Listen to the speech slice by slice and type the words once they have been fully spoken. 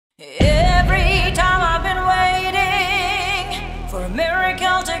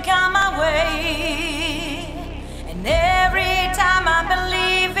And every time I'm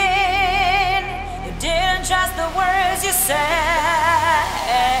believing, you didn't trust the words you said.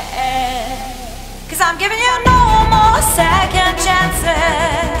 'Cause I'm giving you no more second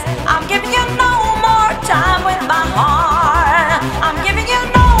chances. I'm giving you no more time with my heart. I'm giving you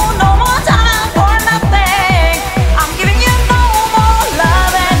no more time for nothing. I'm giving you no more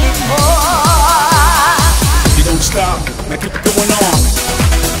love anymore. You don't stop, now keep it going on.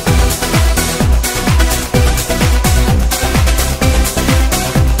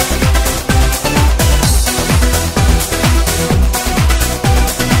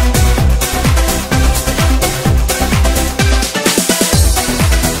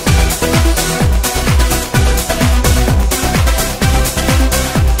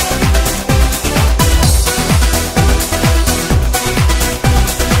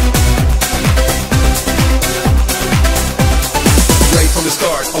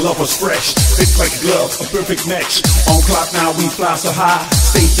 Our love was fresh, fit like a glove, a perfect match. On clock now, we fly so high.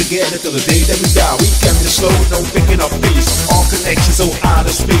 Stay together till the day that we die. We carry the slow, no picking up pace. All connections so out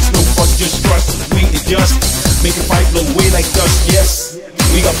of space. No fuss, just trust. We adjust, make a fight blow away like dust. Yes,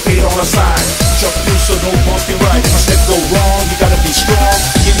 we got fate on our side. Chuck you so no bumpy ride. If I step go wrong, you gotta be strong.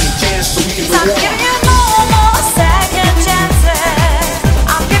 Give me a chance so we can go on. I'm giving you no more second chances.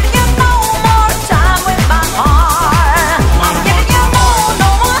 I'm giving you no more time with my heart. I'm giving you no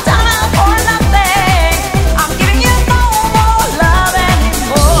more time for nothing. I'm giving you no more love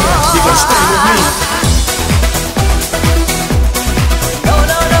anymore. You gotta stay with me. No,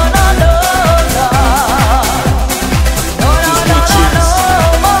 no, no, no, no, no. No, no, Just no, one chance. no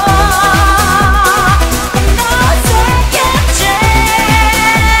more. No second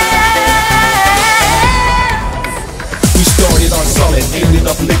chance. We started on solid, ended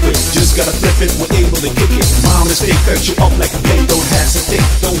up liquid. Just gotta flip it, we're able to kick it. My mistake hurt you up like a blade. Don't hesitate,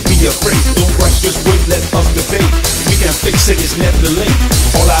 don't be afraid. Don't rush, just wait, let us debate. We can fix it, it's never too late.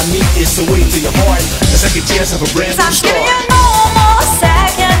 All I need is to wait to your heart. A second chance of a brand new I'm giving start. you no more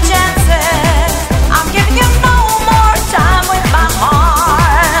second chances. I'm giving you no more time with my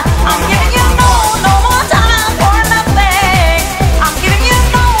heart. I'm giving you no more time for nothing. I'm giving you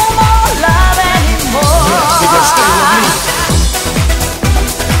no more love anymore. You gotta stay with me.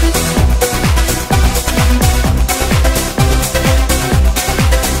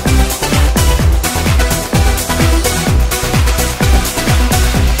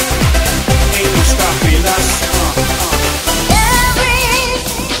 Ain't no stopping us. Every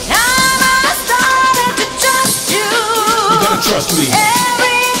time I started to trust you, You gotta trust me.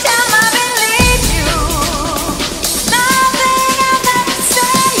 every time I believe you, nothing else I can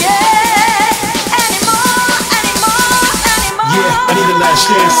say anymore, anymore, anymore. Yeah, I need a last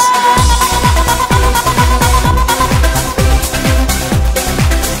chance.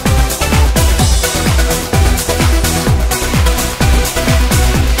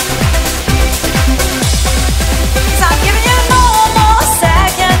 I'm giving you no more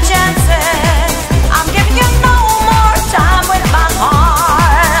second chances. I'm giving you no more time with my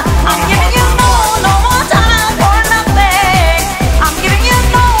heart. I'm giving you no more time for nothing. I'm giving you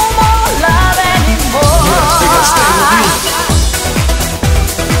no more love anymore. You gotta stay with me.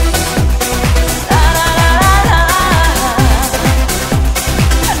 La, la, la, la, la.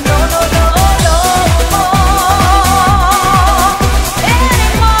 No, no, no, no more.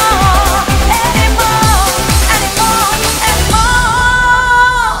 Anymore, anymore, anymore,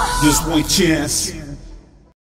 anymore. Just one chance.